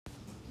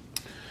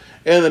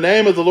In the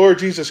name of the Lord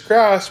Jesus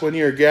Christ, when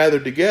you are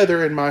gathered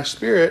together in my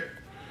spirit,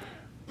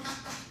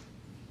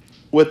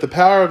 with the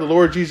power of the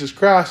Lord Jesus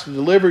Christ, to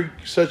deliver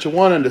such a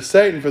one unto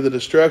Satan for the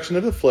destruction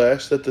of the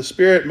flesh, that the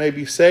spirit may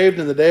be saved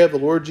in the day of the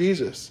Lord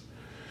Jesus.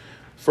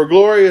 For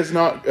glorying is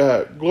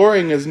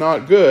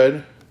not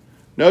good.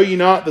 Know ye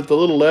not that the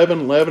little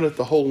leaven leaveneth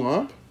the whole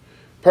lump?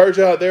 Purge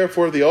out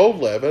therefore the old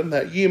leaven,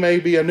 that ye may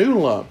be a new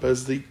lump,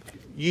 as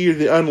ye are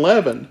the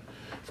unleavened.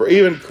 For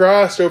even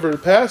Christ over the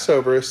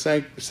Passover is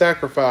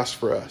sacrificed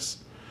for us.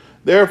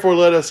 Therefore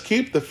let us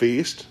keep the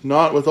feast,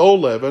 not with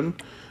old leaven,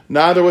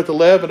 neither with the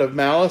leaven of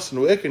malice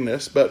and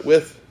wickedness, but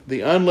with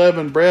the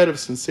unleavened bread of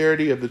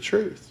sincerity of the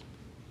truth.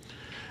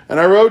 And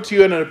I wrote to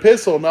you in an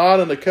epistle, not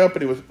to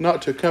accompany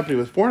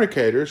with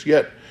fornicators,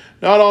 yet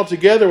not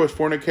altogether with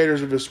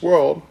fornicators of this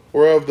world,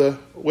 or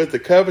with the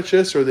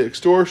covetous, or the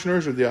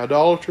extortioners, or the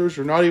idolaters,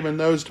 or not even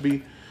those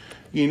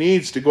ye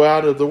needs to go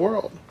out of the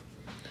world.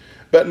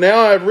 But now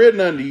I have written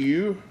unto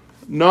you,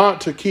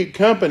 not to keep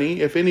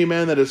company, if any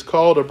man that is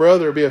called a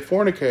brother be a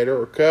fornicator,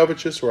 or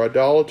covetous, or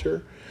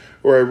idolater,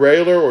 or a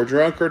railer, or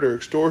drunkard, or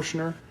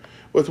extortioner,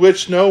 with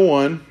which no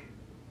one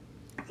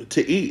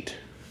to eat.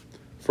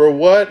 For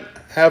what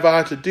have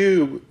I to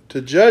do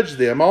to judge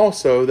them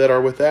also that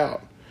are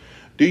without?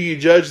 Do ye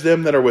judge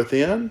them that are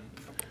within?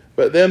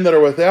 But them that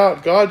are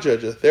without God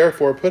judgeth.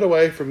 Therefore put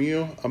away from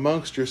you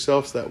amongst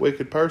yourselves that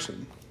wicked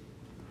person.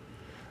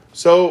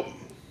 So,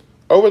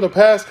 over the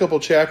past couple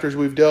chapters,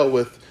 we've dealt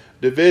with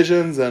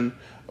divisions and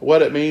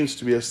what it means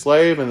to be a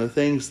slave and the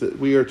things that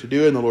we are to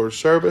do in the Lord's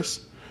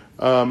service.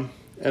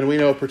 And we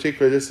know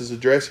particularly this is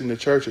addressing the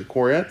church at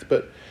Corinth,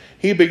 but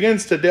he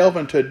begins to delve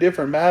into a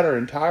different matter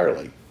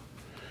entirely.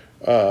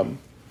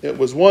 It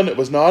was one that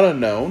was not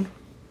unknown.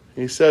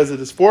 He says it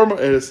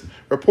is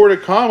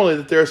reported commonly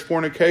that there is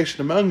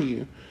fornication among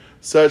you.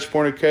 Such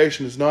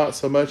fornication is not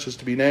so much as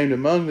to be named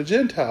among the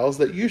Gentiles,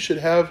 that you should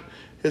have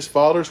his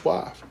father's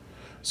wife.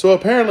 So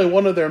apparently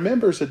one of their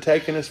members had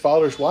taken his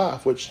father's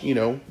wife, which,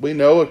 we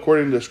know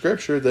according to the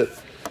Scripture that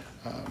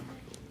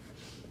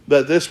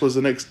this was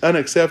an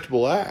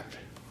unacceptable act.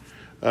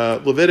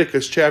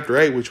 Leviticus chapter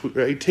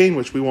 18,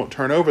 which we won't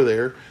turn over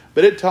there,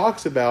 but it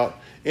talks about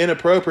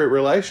inappropriate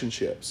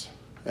relationships.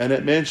 And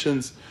it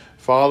mentions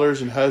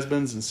fathers and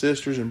husbands and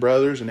sisters and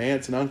brothers and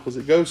aunts and uncles.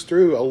 It goes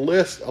through a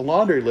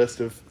laundry list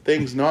of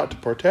things not to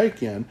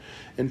partake in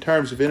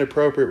terms of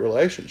inappropriate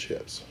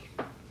relationships.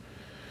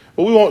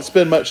 Well, we won't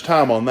spend much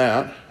time on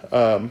that,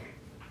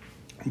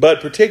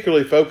 but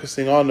particularly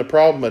focusing on the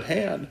problem at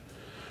hand.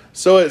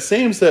 So it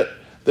seems that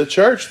the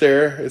church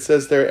there, it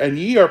says there, and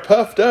ye are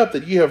puffed up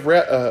that ye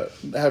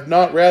have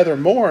not rather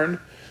mourned,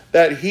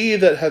 that he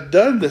that hath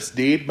done this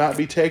deed might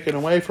be taken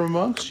away from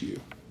amongst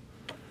you.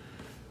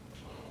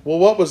 Well,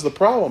 what was the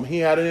problem? He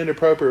had an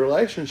inappropriate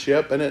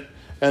relationship, and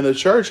the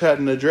church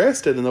hadn't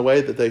addressed it in the way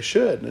that they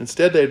should.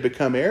 Instead, they'd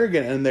become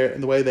arrogant in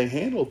the way they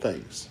handled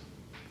things.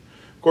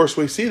 Of course,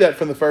 we see that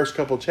from the first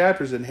couple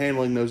chapters in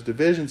handling those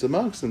divisions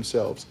amongst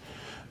themselves.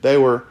 They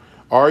were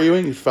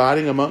arguing and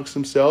fighting amongst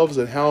themselves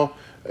and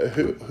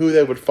who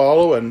they would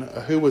follow and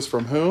who was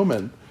from whom,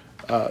 and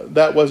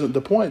that wasn't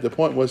the point. The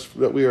point was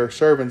that we are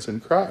servants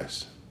in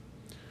Christ.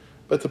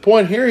 But the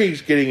point here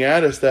he's getting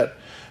at is that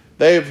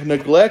they've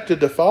neglected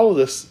to follow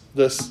this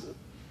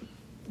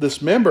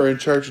member in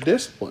church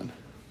discipline.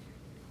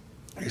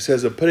 He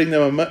says of putting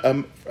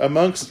them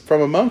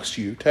amongst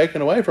you,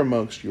 taken away from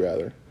amongst you,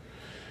 rather.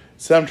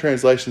 Some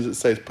translations it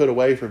says put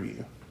away from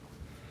you.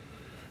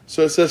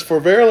 So it says, for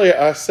verily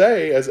I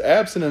say, as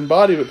absent in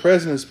body but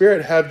present in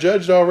spirit, have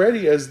judged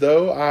already as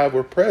though I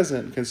were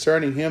present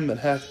concerning him that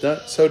hath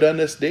done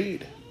this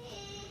deed.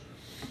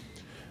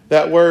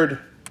 That word,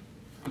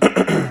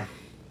 have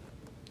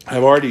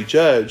already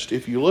judged.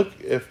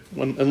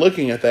 When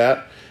looking at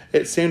that,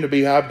 it seemed to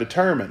be I've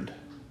determined.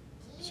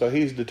 So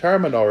he's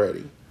determined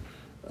already.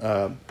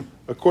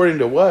 According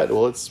to what?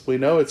 Well, we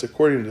know it's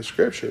according to the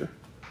Scripture.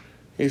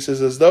 He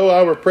says, as though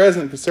I were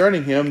present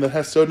concerning him that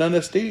hath so done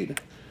this deed.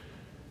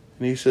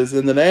 And he says,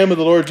 in the name of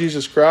the Lord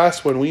Jesus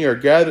Christ, when ye are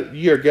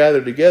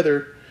gathered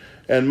together,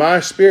 and my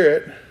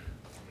spirit,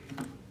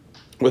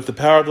 with the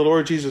power of the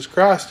Lord Jesus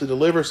Christ, to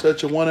deliver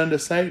such a one unto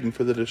Satan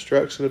for the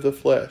destruction of the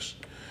flesh,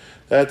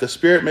 that the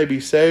spirit may be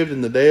saved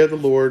in the day of the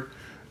Lord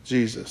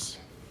Jesus.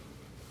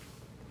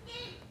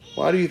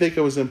 Why do you think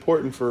it was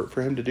important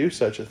for him to do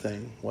such a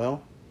thing?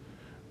 Well,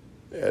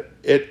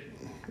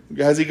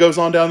 as he goes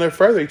on down there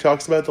further, he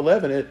talks about the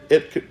leaven.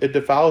 It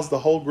defiles the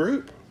whole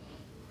group.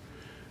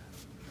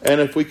 And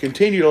if we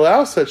continue to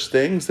allow such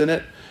things,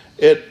 then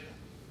it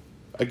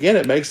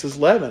makes us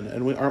leaven.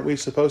 And aren't we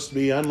supposed to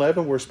be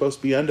unleavened? We're supposed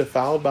to be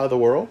undefiled by the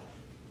world.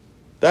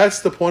 That's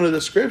the point of the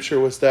Scripture,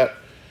 was that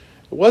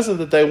it wasn't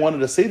that they wanted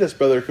to see this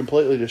brother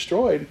completely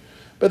destroyed,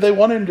 but they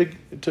wanted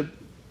him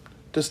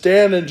to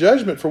stand in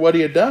judgment for what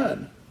he had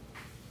done.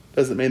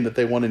 Doesn't mean that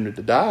they want him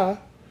to die,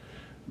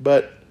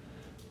 but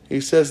he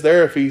says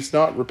there, if he's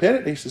not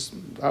repentant, he says,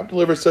 I've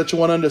delivered such a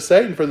one unto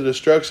Satan for the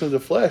destruction of the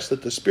flesh,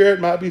 that the spirit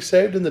might be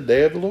saved in the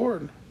day of the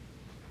Lord.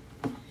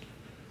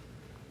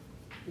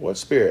 What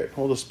spirit?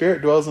 Well, the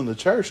Spirit dwells in the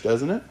church,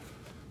 doesn't it?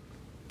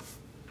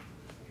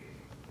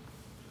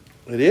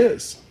 It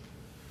is.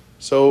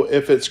 So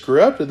if it's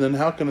corrupted, then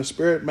how can the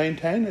Spirit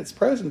maintain its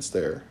presence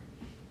there?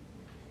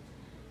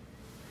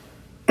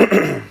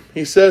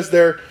 He says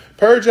there,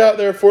 purge out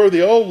therefore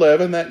the old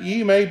leaven, that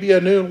ye may be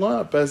a new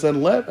lump as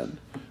unleavened.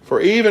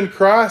 For even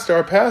Christ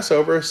our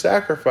Passover is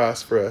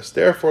sacrificed for us.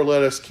 Therefore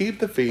let us keep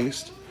the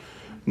feast,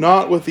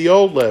 not with the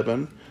old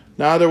leaven,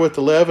 neither with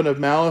the leaven of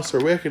malice or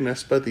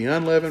wickedness, but the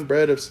unleavened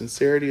bread of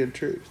sincerity and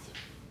truth.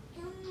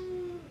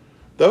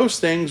 Those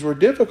things were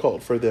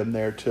difficult for them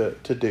there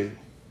to do.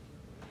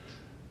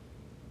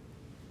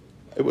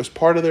 It was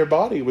part of their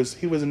body.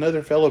 He was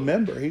another fellow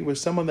member. He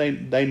was someone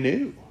they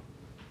knew.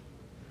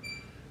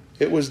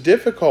 It was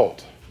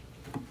difficult.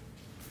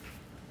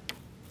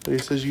 But he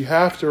says you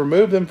have to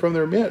remove them from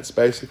their midst,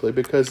 basically,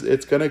 because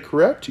it's going to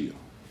corrupt you.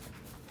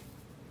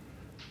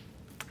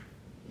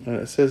 And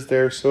it says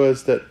there, so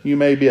as that you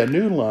may be a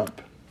new lump,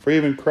 for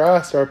even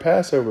Christ our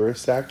Passover is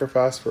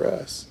sacrificed for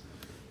us.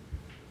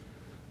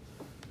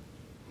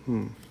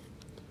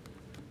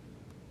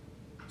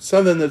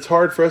 Something that's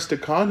hard for us to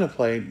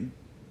contemplate,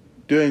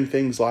 doing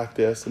things like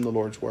this in the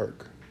Lord's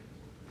work.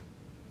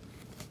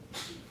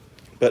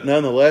 But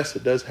nonetheless,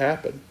 it does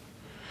happen.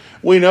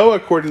 We know,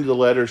 according to the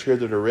letters here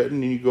that are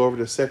written, and you go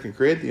over to 2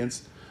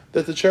 Corinthians,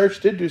 that the church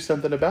did do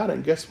something about it.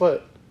 And guess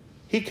what?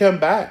 He come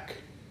back.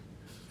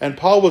 And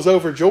Paul was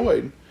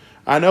overjoyed.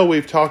 I know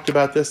we've talked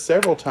about this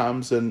several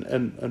times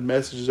in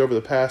messages over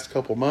the past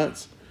couple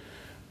months.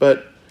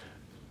 But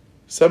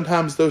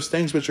sometimes those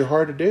things which are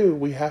hard to do,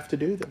 we have to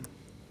do them.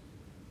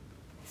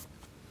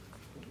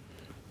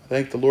 I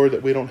thank the Lord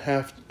that we don't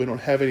have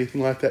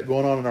anything like that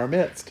going on in our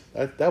midst.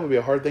 That would be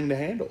a hard thing to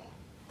handle.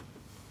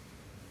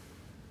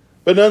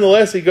 But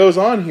nonetheless, he goes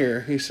on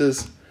here. He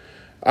says,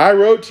 I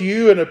wrote to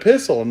you an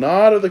epistle,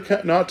 not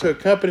to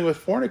accompany with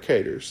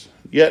fornicators,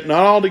 yet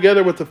not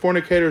altogether with the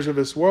fornicators of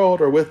this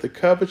world, or with the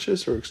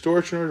covetous, or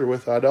extortioners, or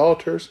with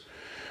idolaters.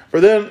 For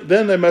then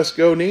they must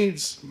go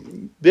needs.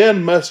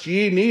 Then must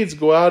ye needs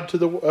go out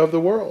of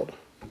the world.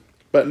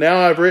 But now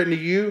I've written to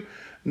you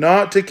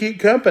not to keep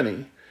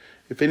company.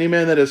 If any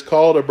man that is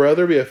called a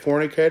brother be a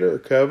fornicator, or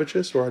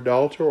covetous, or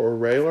idolater, or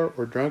railer,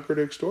 or drunkard,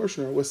 or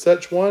extortioner, with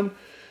such one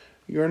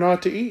you are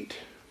not to eat.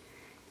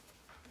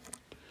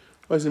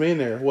 What does it mean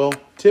there? Well,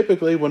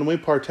 typically when we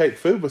partake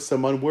food with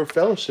someone, we're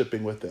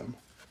fellowshipping with them.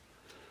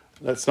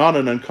 That's not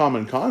an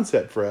uncommon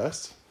concept for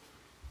us.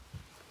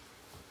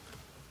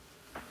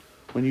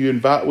 When we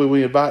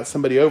invite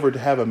somebody over to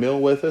have a meal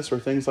with us or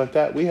things like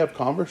that, we have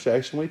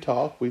conversation, we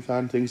talk, we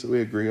find things that we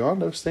agree on.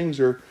 Those things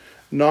are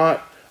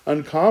not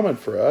uncommon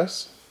for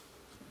us.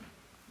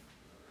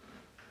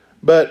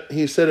 But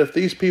he said if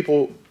these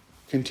people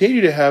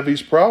continue to have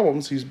these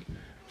problems, these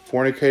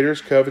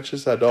fornicators,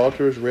 covetous,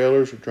 idolaters,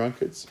 railers, or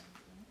drunkards,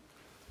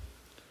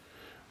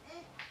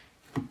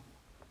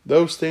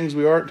 those things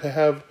we aren't to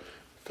have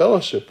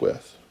fellowship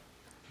with.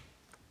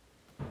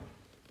 It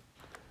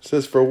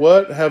says, for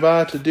what have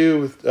I to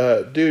do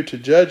to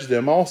judge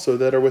them also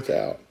that are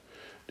without?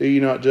 Do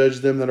you not judge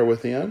them that are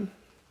within?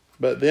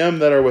 But them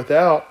that are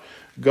without,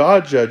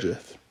 God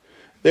judgeth.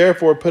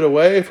 Therefore put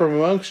away from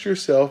amongst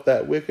yourself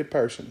that wicked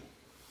person.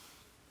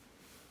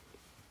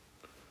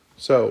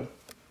 So,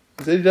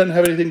 it doesn't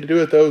have anything to do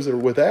with those that are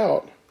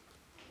without,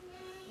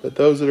 but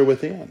those that are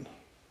within.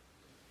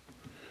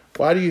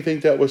 Why do you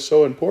think that was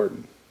so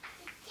important?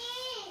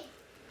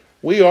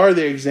 We are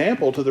the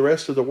example to the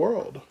rest of the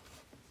world.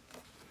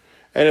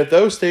 And if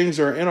those things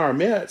are in our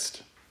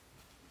midst,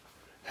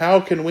 how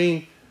can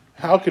we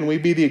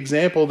be the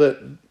example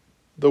that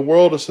the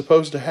world is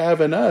supposed to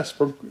have in us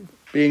for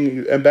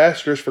being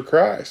ambassadors for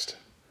Christ?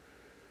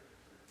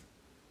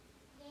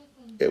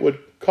 It would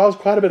cause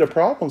quite a bit of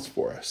problems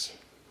for us.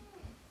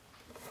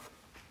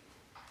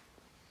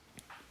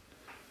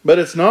 But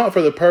it's not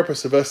for the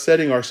purpose of us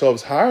setting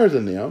ourselves higher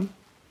than them.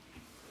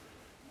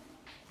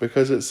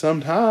 Because at some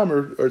time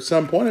or at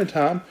some point in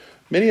time,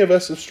 many of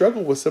us have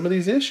struggled with some of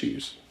these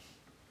issues.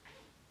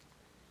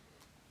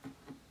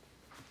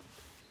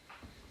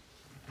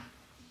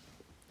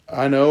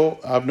 I've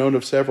known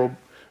of several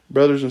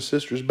brothers and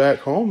sisters back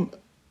home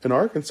in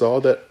Arkansas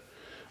that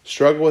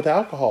struggle with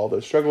alcohol,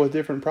 that struggle with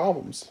different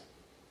problems.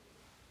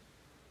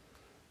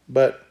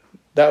 But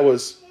that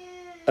was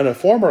in a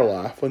former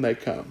life when they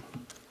come.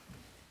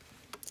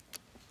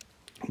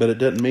 But it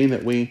doesn't mean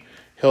that we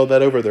held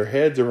that over their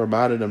heads or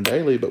reminded them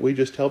daily, but we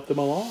just helped them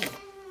along.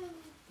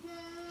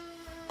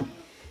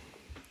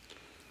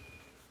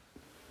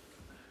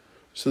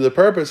 So the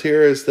purpose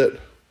here is that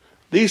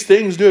these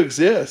things do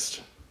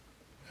exist,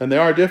 and they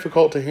are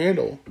difficult to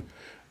handle.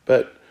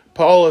 But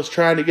Paul is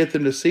trying to get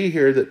them to see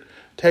here that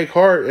take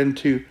heart and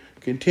to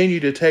continue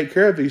to take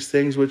care of these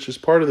things, which is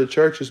part of the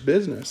church's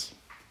business.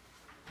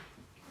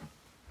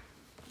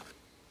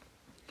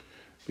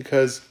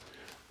 Because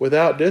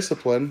without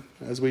discipline,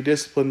 as we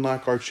discipline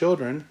like our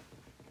children,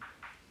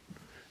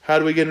 how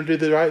do we get them to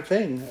do the right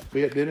thing?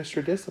 We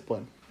administer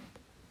discipline.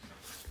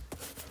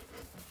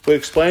 We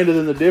explain to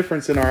them the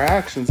difference in our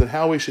actions and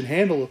how we should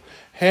handle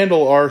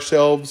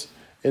ourselves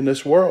in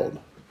this world.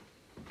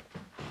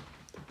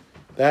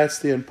 That's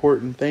the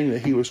important thing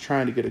that he was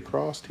trying to get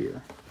across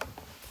here.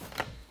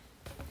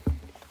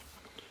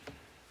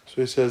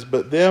 So he says,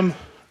 but them,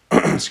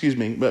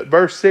 but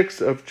verse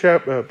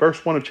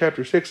 1 of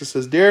chapter 6, it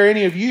says, dare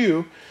any of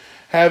you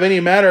have any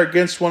matter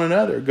against one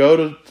another? Go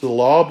to the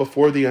law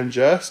before the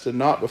unjust and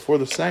not before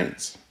the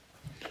saints.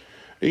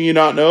 Do you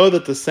not know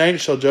that the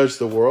saints shall judge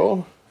the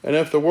world? And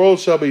if the world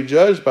shall be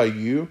judged by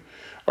you,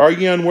 are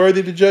ye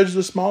unworthy to judge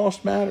the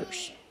smallest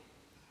matters?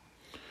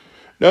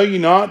 Know ye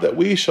not that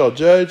we shall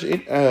judge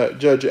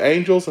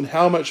angels, and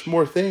how much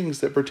more things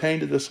that pertain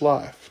to this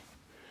life?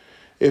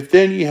 If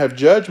then ye have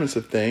judgments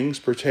of things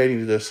pertaining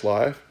to this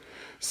life,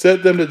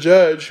 set them to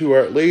judge who are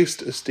at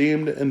least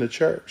esteemed in the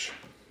church.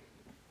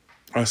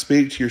 I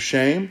speak to your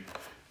shame.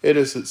 It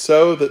is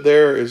so that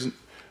there is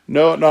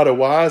not a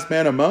wise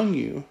man among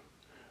you,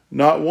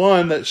 not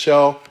one that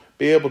shall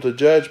be able to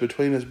judge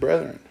between his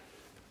brethren.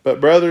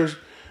 But brothers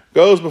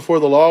goes before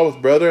the law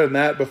with brethren, and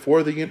that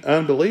before the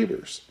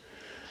unbelievers.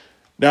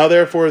 Now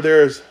therefore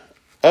there is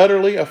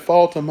utterly a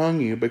fault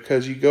among you,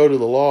 because you go to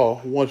the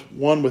law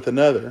one with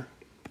another.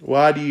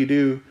 Why do you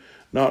do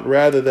not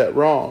rather that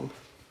wrong?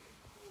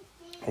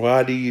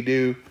 Why do you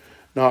do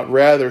not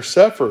rather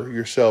suffer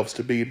yourselves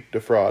to be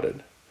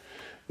defrauded?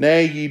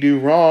 Nay, ye do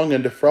wrong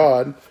and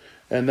defraud,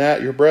 and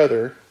that your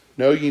brother.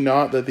 Know ye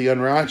not that the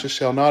unrighteous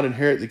shall not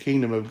inherit the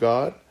kingdom of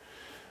God?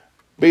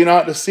 Be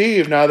not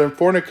deceived, neither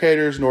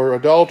fornicators, nor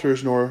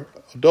adulterers, nor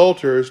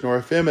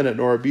effeminate,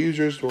 nor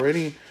abusers, nor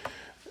any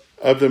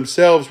of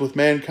themselves with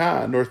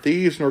mankind, nor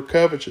thieves, nor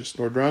covetous,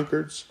 nor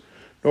drunkards,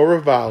 nor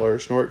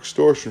revilers, nor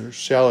extortioners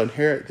shall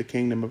inherit the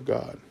kingdom of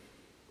God.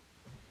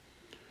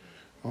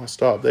 I'll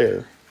stop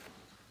there.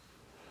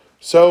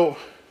 So,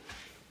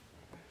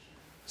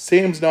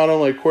 seems not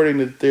only according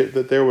to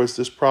that there was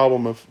this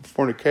problem of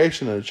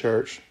fornication in the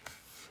church,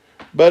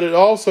 but it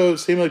also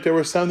seemed like there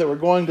were some that were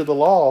going to the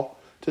law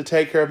to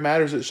take care of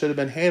matters that should have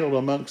been handled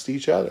amongst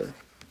each other.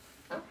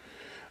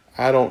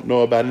 I don't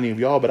know about any of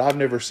y'all, but I've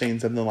never seen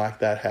something like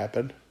that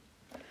happen.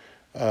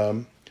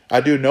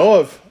 I do know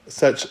of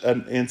such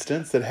an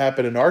instance that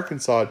happened in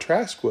Arkansas at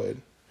Traskwood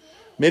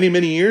many,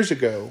 many years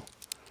ago.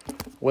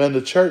 When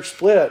the church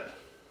split,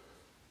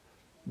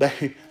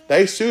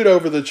 they sued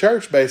over the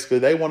church, basically.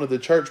 They wanted the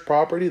church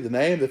property, the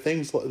name, the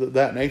things of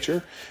that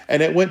nature,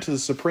 and it went to the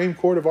Supreme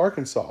Court of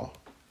Arkansas.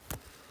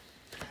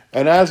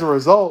 And as a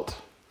result,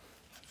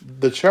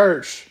 the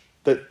church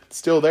that's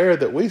still there,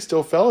 that we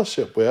still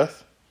fellowship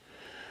with,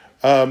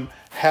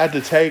 had to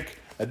take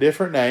a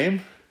different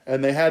name,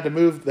 and they had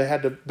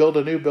to build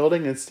a new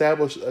building and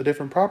establish a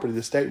different property.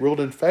 The state ruled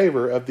in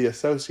favor of the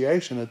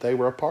association that they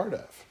were a part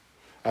of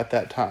at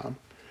that time.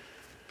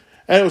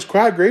 And it was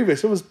quite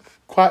grievous. It was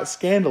quite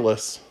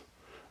scandalous.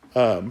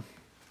 But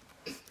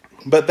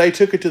they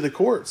took it to the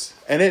courts,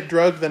 and it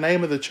dragged the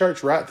name of the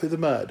church right through the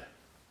mud.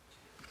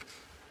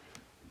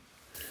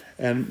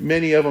 And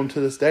many of them to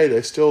this day,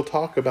 they still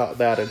talk about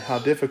that and how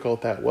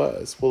difficult that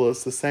was. Well,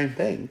 it's the same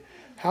thing.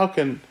 How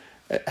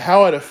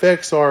it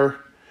affects our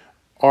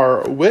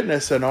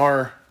witness and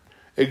our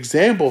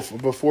example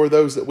before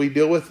those that we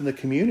deal with in the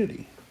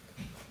community.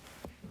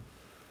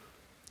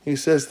 He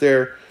says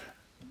there,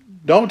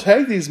 don't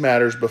take these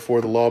matters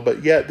before the law,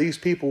 but yet these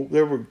people,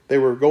 they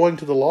were going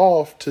to the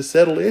law to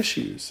settle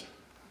issues.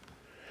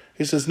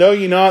 He says, know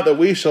ye not that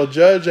we shall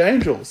judge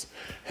angels?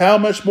 How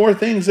much more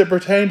things that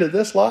pertain to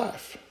this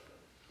life?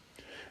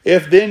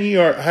 If then ye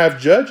have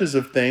judges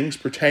of things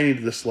pertaining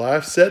to this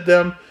life, set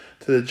them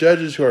to the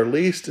judges who are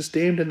least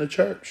esteemed in the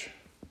church.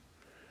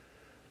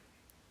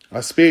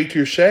 I speak to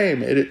your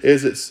shame.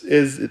 Is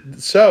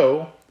it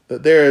so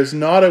that there is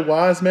not a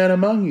wise man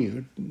among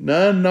you,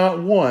 none,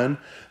 not one,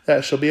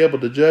 that shall be able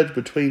to judge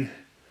between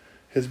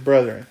his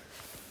brethren?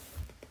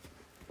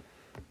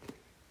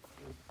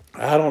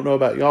 I don't know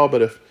about y'all,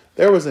 but if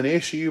there was an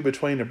issue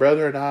between a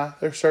brother and I,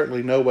 there's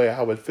certainly no way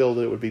I would feel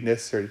that it would be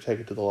necessary to take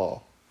it to the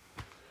law.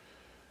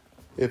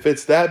 If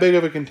it's that big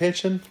of a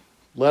contention,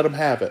 let them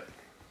have it.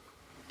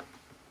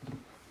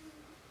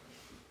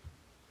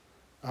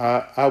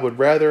 I would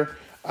rather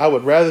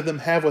them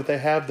have what they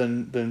have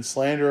than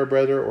slander a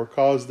brother or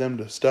cause them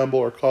to stumble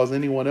or cause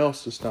anyone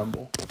else to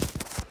stumble.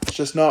 It's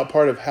just not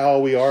part of how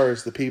we are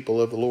as the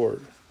people of the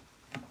Lord.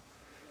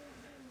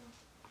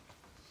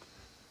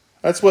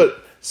 That's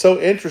what so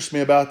interests me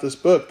about this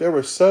book. There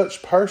were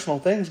such personal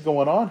things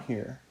going on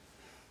here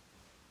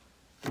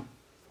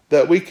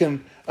that we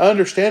can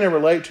understand and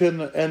relate to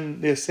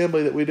in the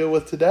assembly that we deal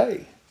with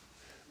today.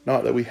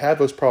 Not that we have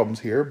those problems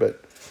here,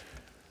 but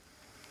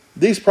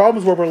these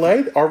problems are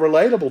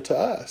relatable to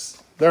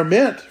us. They're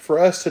meant for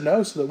us to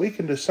know so that we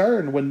can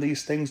discern when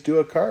these things do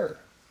occur.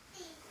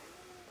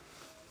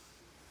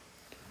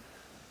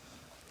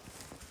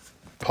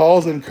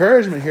 Paul's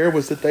encouragement here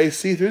was that they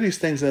see through these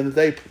things and that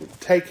they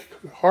take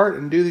heart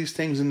and do these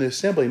things in the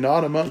assembly,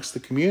 not amongst the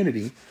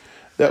community,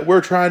 that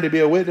we're trying to be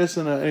a witness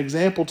and an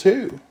example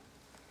too.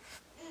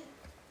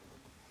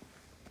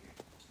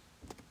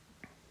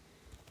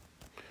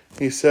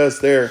 He says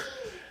there,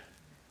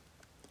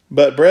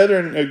 but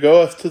brethren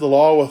goeth to the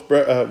law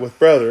with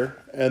brother,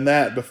 and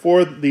that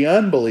before the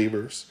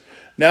unbelievers,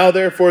 Now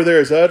therefore there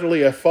is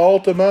utterly a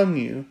fault among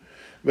you,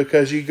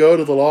 because ye go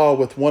to the law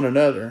with one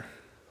another.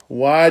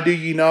 Why do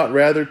ye not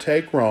rather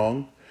take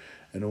wrong?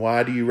 And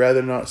why do you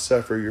rather not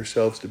suffer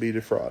yourselves to be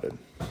defrauded?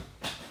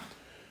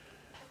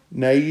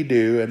 Nay, ye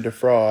do, and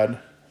defraud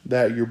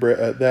that your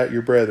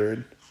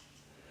brethren.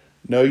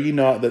 Know ye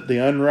not that the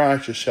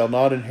unrighteous shall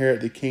not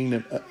inherit the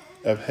kingdom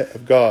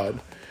of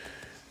God?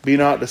 Be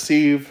not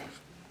deceived.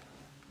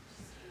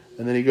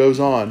 And then he goes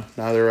on.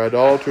 Neither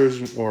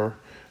idolaters, nor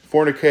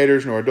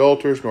fornicators, nor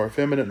adulterers, nor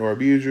effeminate, nor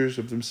abusers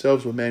of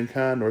themselves with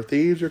mankind, nor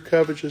thieves, or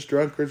covetous,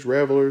 drunkards,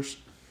 revelers,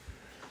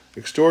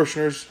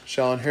 extortioners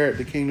shall inherit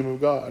the kingdom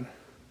of God.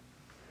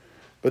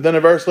 But then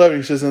in verse 11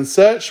 he says, And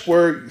such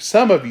were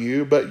some of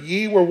you, but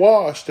ye were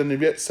washed and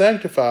yet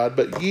sanctified,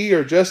 but ye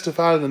are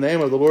justified in the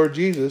name of the Lord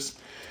Jesus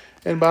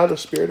and by the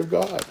Spirit of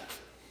God.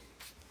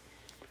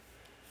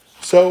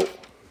 So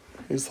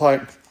he's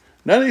like,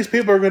 none of these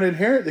people are going to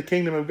inherit the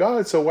kingdom of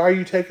God, so why are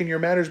you taking your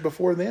matters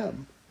before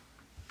them?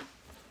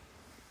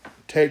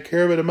 Take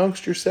care of it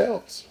amongst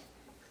yourselves.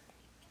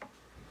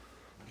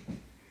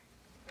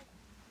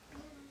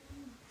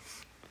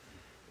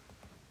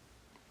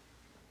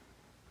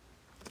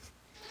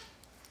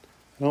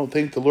 I don't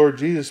think the Lord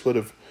Jesus would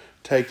have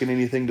taken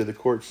anything to the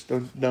courts,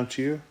 don't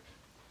you?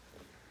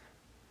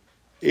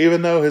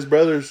 Even though his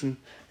brothers and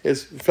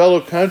his fellow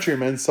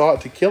countrymen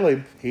sought to kill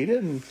him, he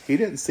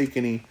didn't seek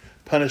any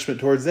punishment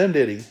towards them,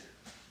 did he?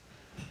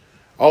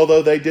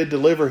 Although they did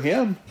deliver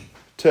him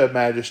to a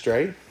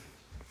magistrate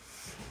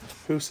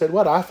who said,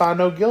 What? I find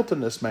no guilt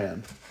in this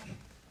man.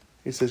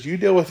 He says, you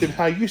deal with him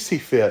how you see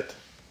fit.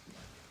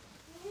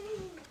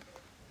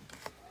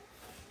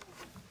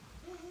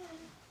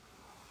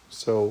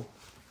 So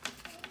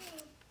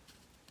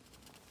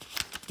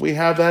we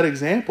have that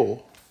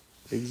example,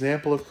 the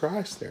example of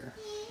Christ there.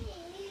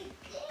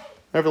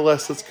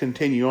 Nevertheless, let's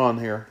continue on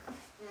here.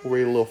 We'll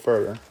read a little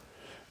further.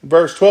 In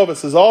verse 12 it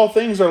says, All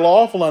things are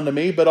lawful unto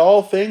me, but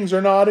all things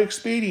are not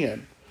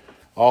expedient.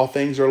 All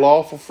things are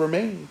lawful for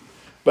me,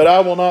 but I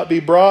will not be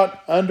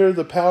brought under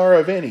the power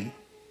of any.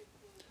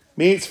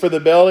 Meats for the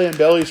belly and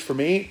bellies for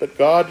meat, but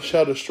God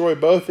shall destroy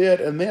both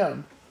it and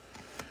them.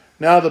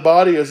 Now the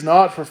body is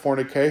not for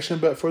fornication,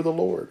 but for the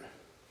Lord,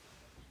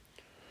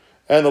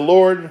 and the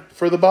Lord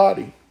for the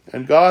body.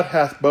 And God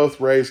hath both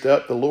raised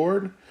up the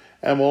Lord,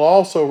 and will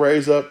also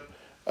raise up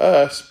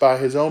us by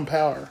his own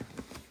power.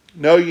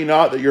 Know ye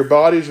not that your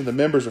bodies are the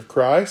members of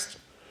Christ?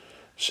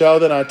 Shall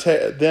then I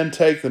then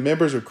take the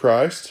members of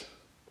Christ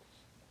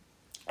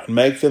and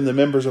make them the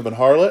members of an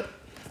harlot?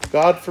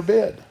 God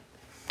forbid.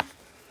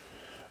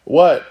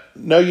 What?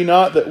 Know ye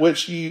not that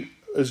which ye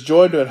is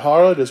joined to an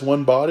harlot is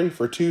one body?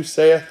 For two,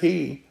 saith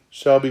he,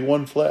 shall be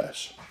one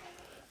flesh.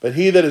 But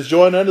he that is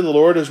joined unto the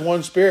Lord is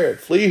one spirit.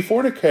 Flee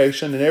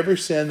fornication and every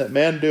sin that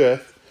man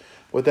doeth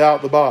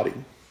without the body.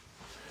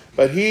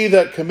 But he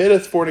that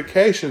committeth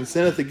fornication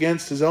sinneth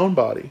against his own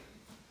body.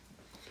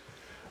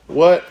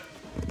 What?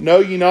 Know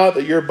ye not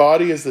that your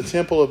body is the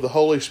temple of the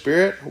Holy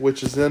Spirit,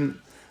 which is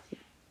in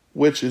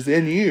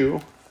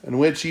you, and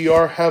which ye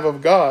have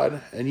of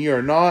God, and ye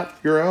are not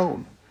your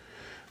own?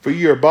 For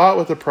ye are bought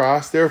with a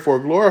price, therefore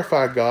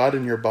glorify God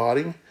in your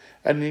body,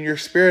 and in your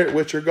spirit,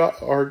 which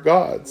are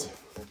God's.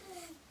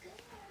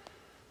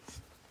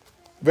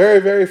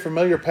 Very, very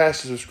familiar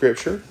passage of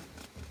Scripture,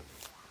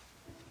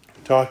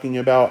 talking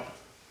about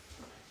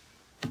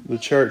the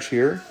church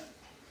here.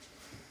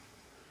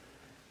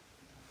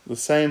 The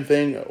same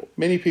thing,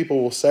 many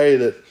people will say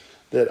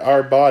that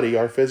our body,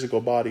 our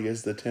physical body,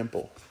 is the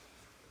temple.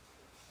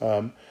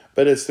 But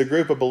it's the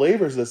group of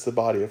believers that's the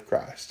body of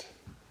Christ.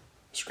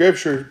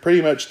 Scripture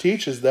pretty much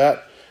teaches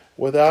that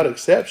without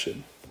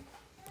exception.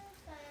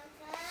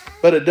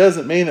 But it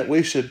doesn't mean that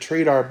we should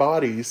treat our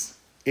bodies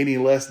any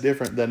less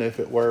different than if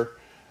it were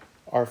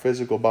our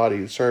physical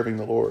body serving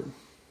the Lord.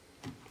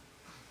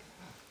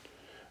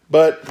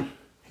 But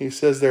he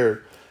says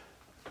there,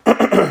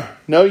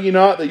 Know ye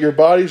not that your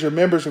bodies are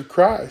members of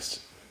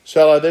Christ?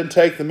 Shall I then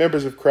take the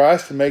members of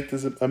Christ and make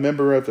this a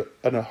member of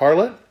an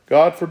harlot?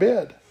 God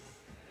forbid.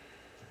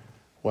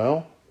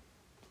 Well,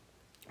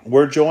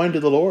 we're joined to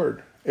the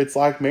Lord. It's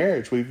like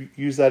marriage. We've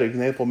used that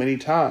example many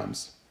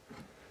times.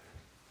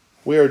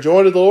 We are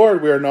joined to the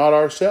Lord. We are not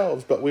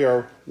ourselves, but we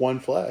are one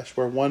flesh.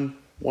 We're one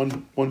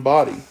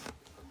body.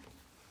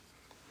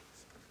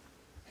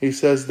 He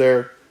says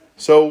there,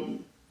 so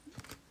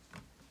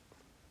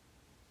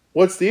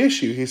what's the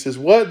issue? He says,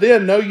 What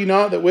then? Know ye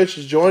not that which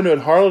is joined to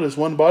an harlot is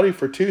one body?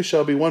 For two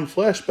shall be one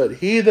flesh. But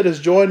he that is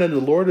joined unto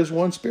the Lord is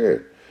one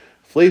spirit.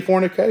 Flee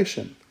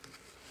fornication.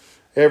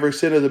 Every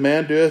sin of the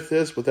man doeth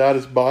this without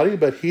his body,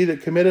 but he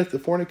that committeth the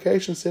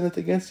fornication sinneth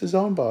against his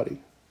own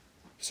body.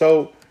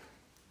 So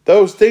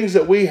those things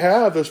that we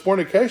have, those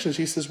fornications,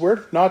 he says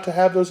we're not to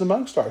have those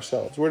amongst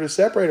ourselves. We're to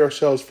separate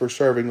ourselves for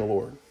serving the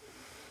Lord.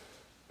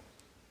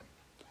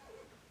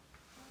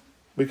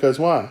 Because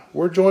why?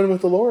 We're joined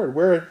with the Lord.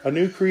 We're a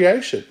new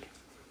creation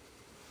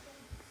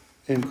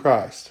in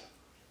Christ.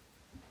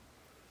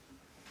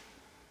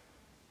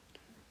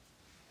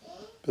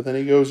 But then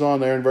he goes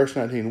on there in verse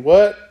 19.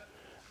 What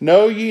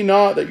Know ye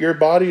not that your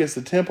body is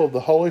the temple of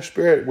the Holy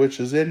Spirit which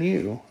is in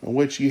you, and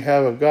which ye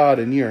have of God,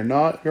 and ye are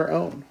not your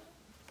own?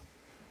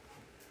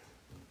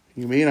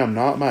 You mean I'm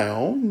not my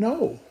own?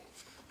 No.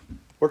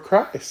 We're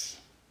Christ.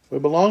 We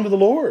belong to the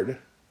Lord.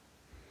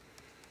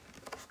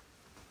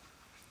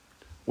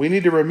 We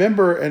need to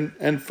remember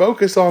and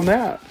focus on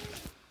that.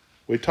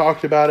 We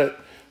talked about it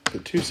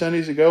 2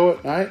 Sundays ago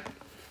at night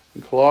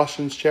in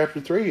Colossians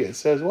chapter 3. It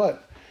says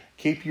what?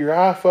 Keep your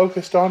eye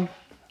focused on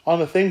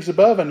the things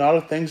above and not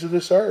on things of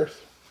this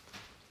earth.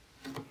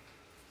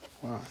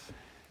 Wow.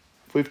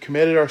 If we've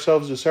committed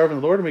ourselves to serving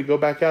the Lord and we go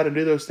back out and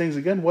do those things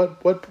again,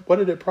 what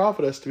did it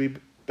profit us to be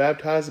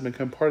baptized and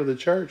become part of the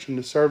church and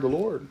to serve the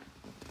Lord?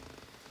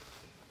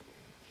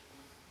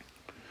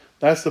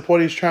 That's the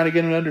point he's trying to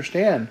get them to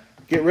understand.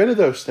 Get rid of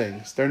those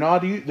things. They're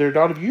not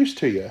of use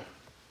to you.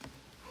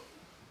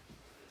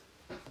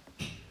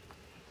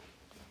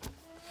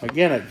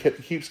 Again,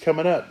 it keeps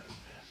coming up.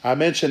 I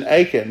mentioned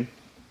Achan.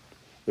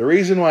 The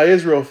reason why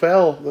Israel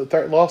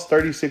lost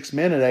 36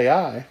 men at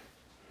Ai,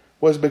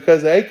 was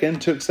because Achan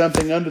took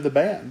something under the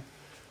ban.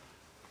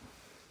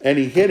 And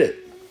he hid it.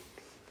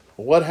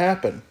 What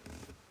happened?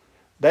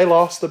 They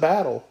lost the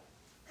battle.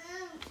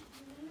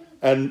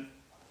 And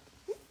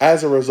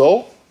as a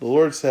result, the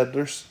Lord said,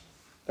 there's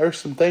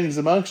some things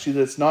amongst you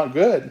that's not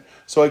good.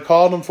 So he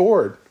called them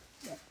forward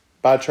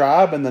by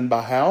tribe and then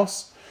by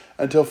house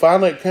until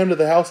finally it came to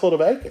the household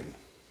of Achan.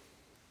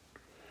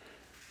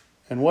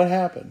 And what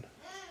happened?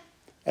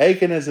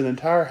 Achan and his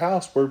entire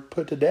house were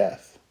put to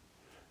death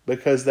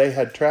because they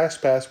had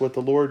trespassed what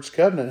the Lord's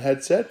covenant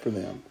had said for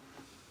them.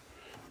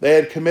 They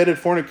had committed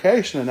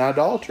fornication and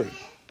idolatry.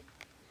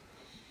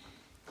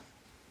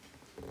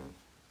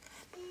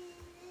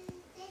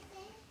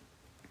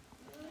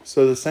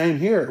 So the same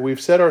here.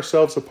 We've set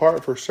ourselves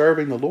apart for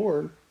serving the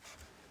Lord.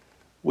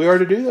 We are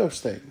to do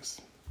those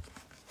things.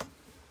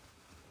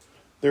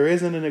 There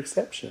isn't an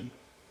exception.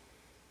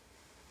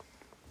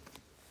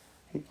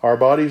 Our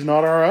body's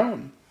not our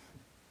own.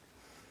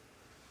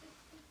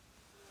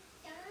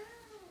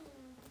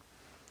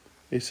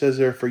 He says,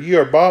 therefore, you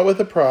are bought with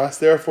a price,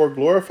 therefore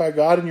glorify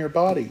God in your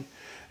body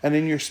and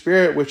in your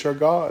spirit, which are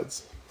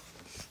God's.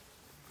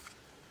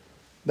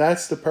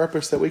 That's the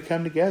purpose that we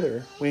come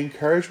together. We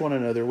encourage one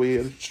another.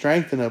 We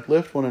strengthen,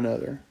 uplift one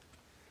another.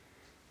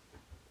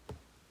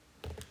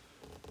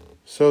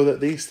 So that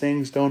these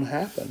things don't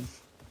happen.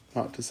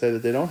 Not to say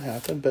that they don't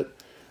happen, but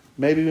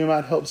maybe we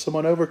might help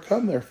someone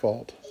overcome their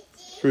fault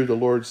through the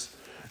Lord's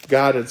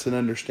guidance and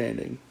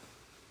understanding.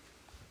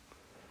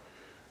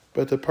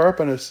 But the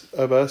purpose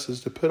of us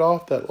is to put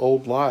off that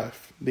old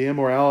life, the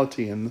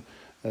immorality and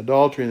the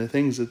adultery and the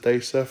things that they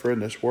suffer in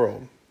this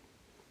world.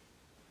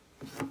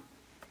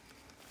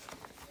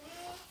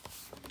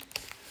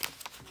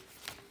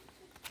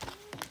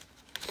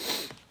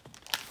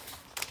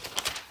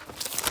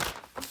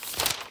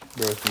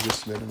 Bear with me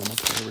just a minute, I'm going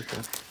to come over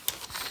here.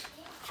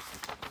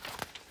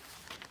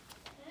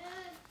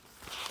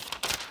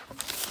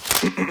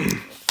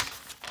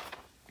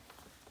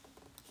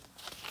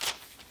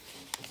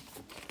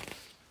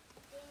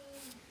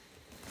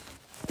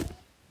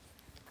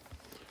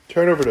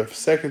 Turn over to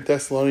 2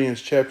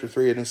 Thessalonians chapter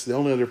 3, and it's the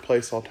only other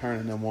place I'll turn,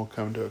 and then we'll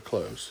come to a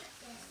close.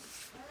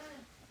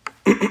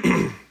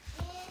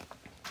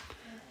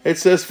 It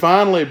says,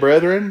 finally,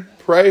 brethren,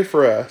 pray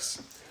for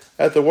us,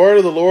 that the word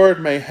of the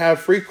Lord may have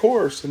free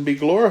course and be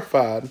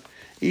glorified,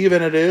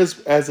 even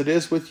as it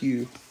is with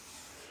you,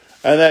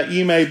 and that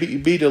ye may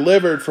be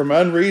delivered from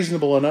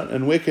unreasonable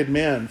and wicked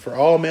men, for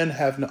all men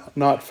have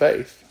not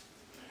faith.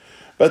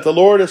 But the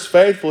Lord is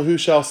faithful, who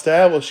shall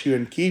establish you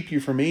and keep you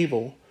from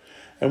evil.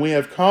 And we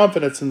have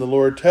confidence in the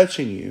Lord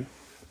touching you,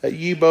 that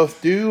ye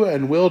both do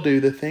and will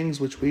do the things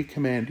which we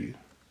command you.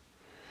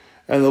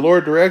 And the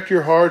Lord direct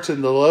your hearts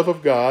into the love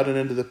of God and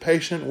into the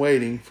patient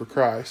waiting for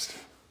Christ.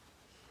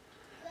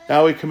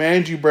 Now we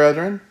command you,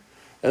 brethren,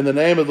 in the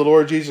name of the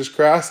Lord Jesus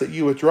Christ, that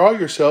you withdraw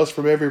yourselves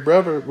from every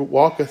brother that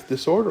walketh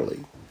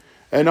disorderly,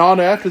 and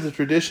not after the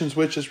traditions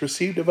which is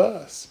received of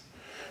us.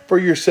 For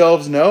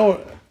yourselves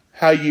know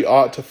how ye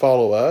ought to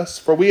follow us,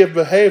 for we have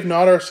behaved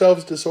not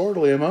ourselves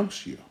disorderly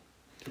amongst you.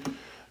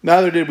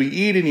 Neither did we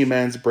eat any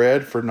man's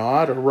bread for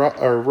naught,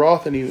 or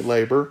wrought any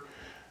labor,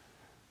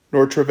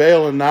 nor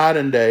travail in night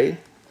and day,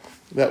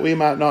 that we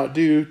might not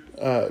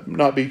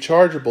be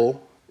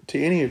chargeable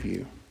to any of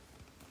you.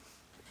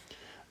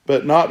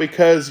 But not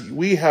because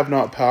we have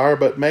not power,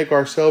 but make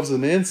ourselves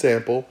an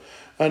ensample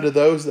unto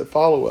those that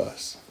follow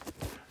us.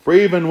 For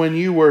even when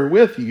we were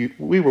with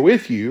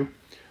you,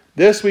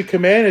 this we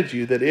commanded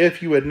you, that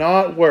if you would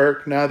not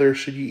work, neither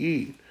should ye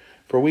eat.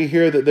 For we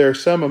hear that there are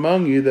some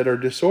among you that are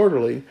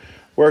disorderly,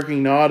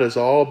 working not as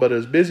all, but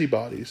as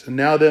busybodies. And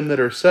now them that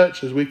are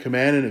such as we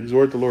command and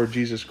exhort the Lord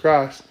Jesus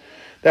Christ,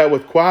 that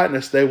with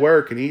quietness they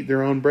work and eat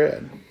their own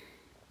bread.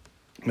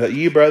 That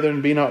ye,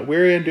 brethren, be not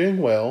weary in doing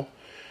well.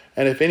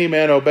 And if any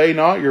man obey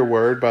not your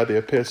word by the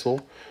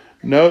epistle,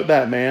 note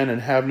that man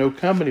and have no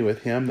company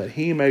with him, that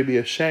he may be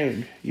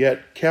ashamed.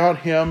 Yet count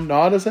him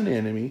not as an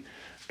enemy,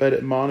 but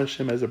admonish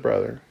him as a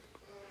brother.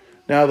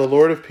 Now the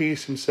Lord of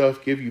peace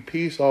himself give you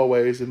peace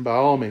always, and by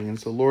all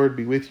means the Lord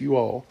be with you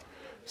all.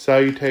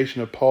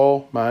 Salutation of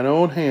Paul, mine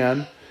own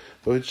hand,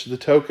 which is the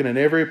token in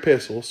every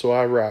epistle, so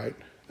I write.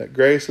 That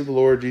grace of the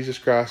Lord Jesus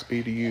Christ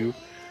be to you,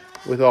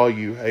 with all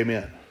you.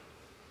 Amen.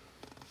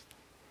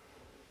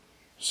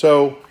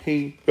 So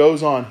he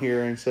goes on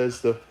here and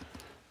says the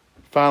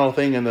final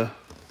thing in the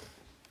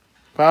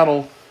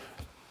final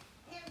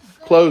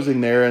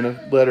closing there in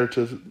a letter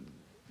to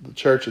the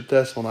church at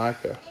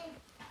Thessalonica.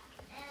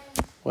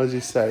 What does he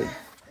say?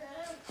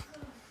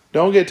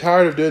 Don't get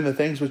tired of doing the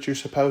things which you're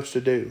supposed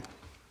to do.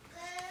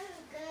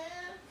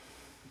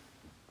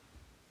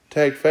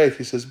 Take faith.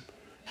 He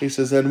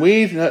says, and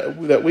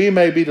that we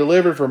may be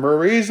delivered from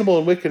unreasonable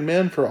and wicked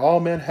men, for all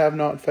men have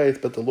not faith,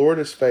 but the Lord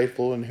is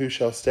faithful, and who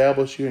shall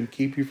establish you and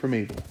keep you from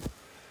evil.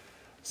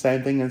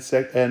 Same thing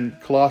in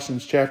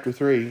Colossians chapter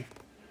 3,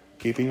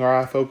 keeping our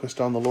eye focused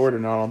on the Lord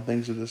and not on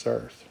things of this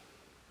earth.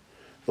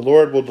 The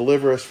Lord will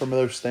deliver us from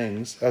those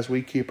things as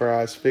we keep our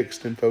eyes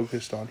fixed and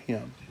focused on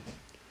Him.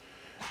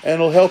 And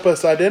it'll help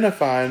us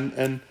identify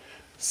and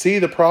see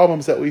the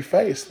problems that we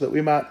face, so that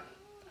we might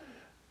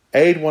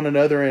aid one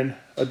another in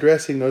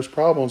addressing those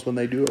problems when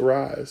they do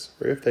arise,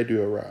 or if they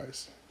do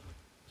arise.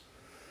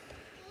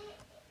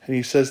 And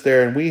he says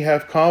there, and we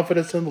have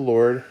confidence in the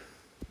Lord,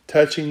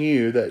 touching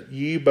you, that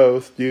ye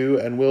both do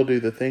and will do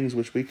the things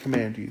which we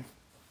command you.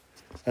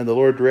 And the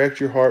Lord direct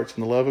your hearts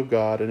in the love of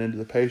God and into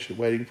the patient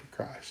waiting for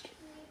Christ.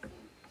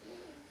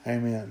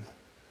 Amen.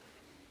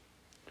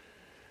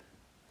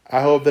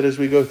 I hope that as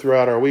we go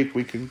throughout our week,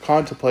 we can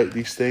contemplate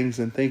these things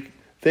and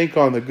think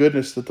on the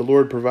goodness that the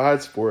Lord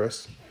provides for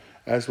us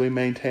as we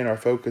maintain our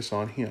focus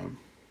on Him.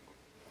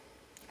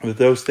 That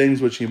those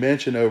things which He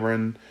mentioned over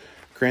in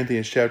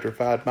Corinthians chapter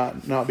 5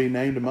 might not be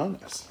named among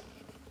us,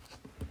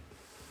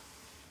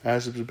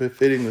 as is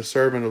befitting the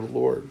servant of the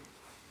Lord.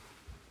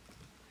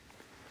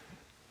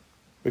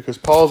 Because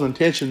Paul's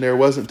intention there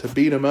wasn't to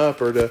beat them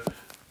up or to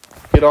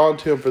get on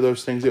to them for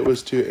those things. It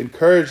was to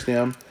encourage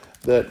them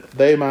that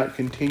they might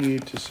continue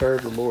to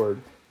serve the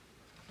Lord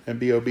and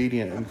be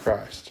obedient in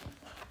Christ.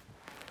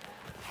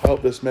 I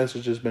hope this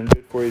message has been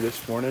good for you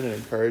this morning and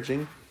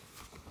encouraging.